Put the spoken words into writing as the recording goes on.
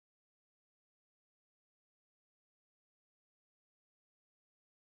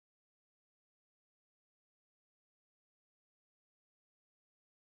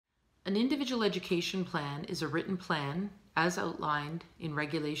An individual education plan is a written plan as outlined in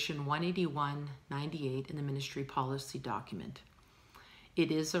Regulation 181/98 in the Ministry Policy Document.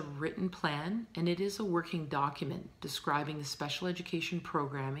 It is a written plan and it is a working document describing the special education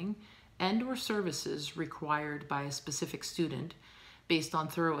programming and/or services required by a specific student based on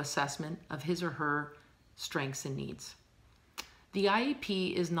thorough assessment of his or her strengths and needs. The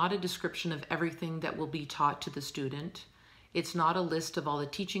IEP is not a description of everything that will be taught to the student. It's not a list of all the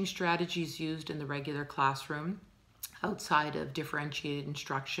teaching strategies used in the regular classroom outside of differentiated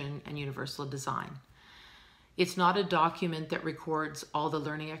instruction and universal design. It's not a document that records all the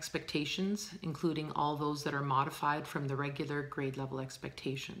learning expectations, including all those that are modified from the regular grade level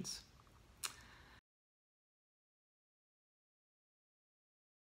expectations.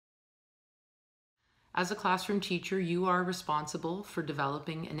 As a classroom teacher, you are responsible for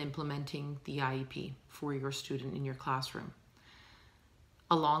developing and implementing the IEP for your student in your classroom.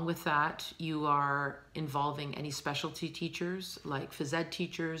 Along with that, you are involving any specialty teachers like phys ed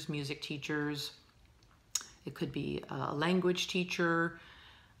teachers, music teachers. It could be a language teacher,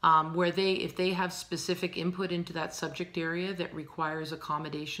 where if they have specific input into that subject area that requires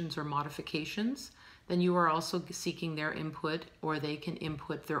accommodations or modifications, then you are also seeking their input, or they can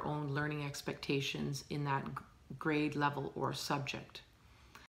input their own learning expectations in that grade level or subject.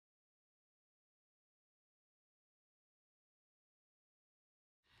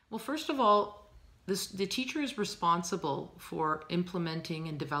 Well, first of all, the teacher is responsible for implementing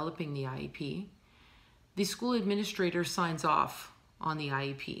and developing the IEP. The school administrator signs off on the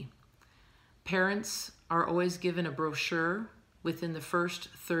IEP. Parents are always given a brochure within the first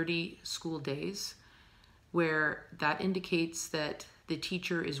 30 school days where that indicates that the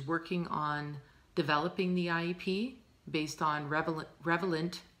teacher is working on developing the IEP based on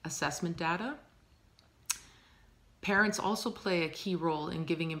relevant assessment data. Parents also play a key role in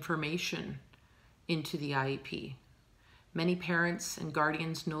giving information into the IEP. Many parents and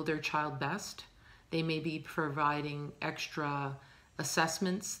guardians know their child best. They may be providing extra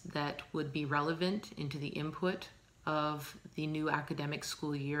assessments that would be relevant into the input of the new academic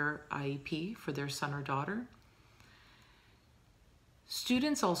school year IEP for their son or daughter.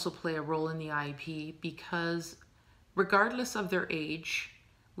 Students also play a role in the IEP because regardless of their age,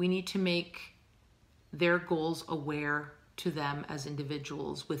 we need to make their goals aware to them as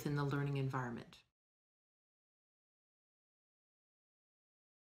individuals within the learning environment.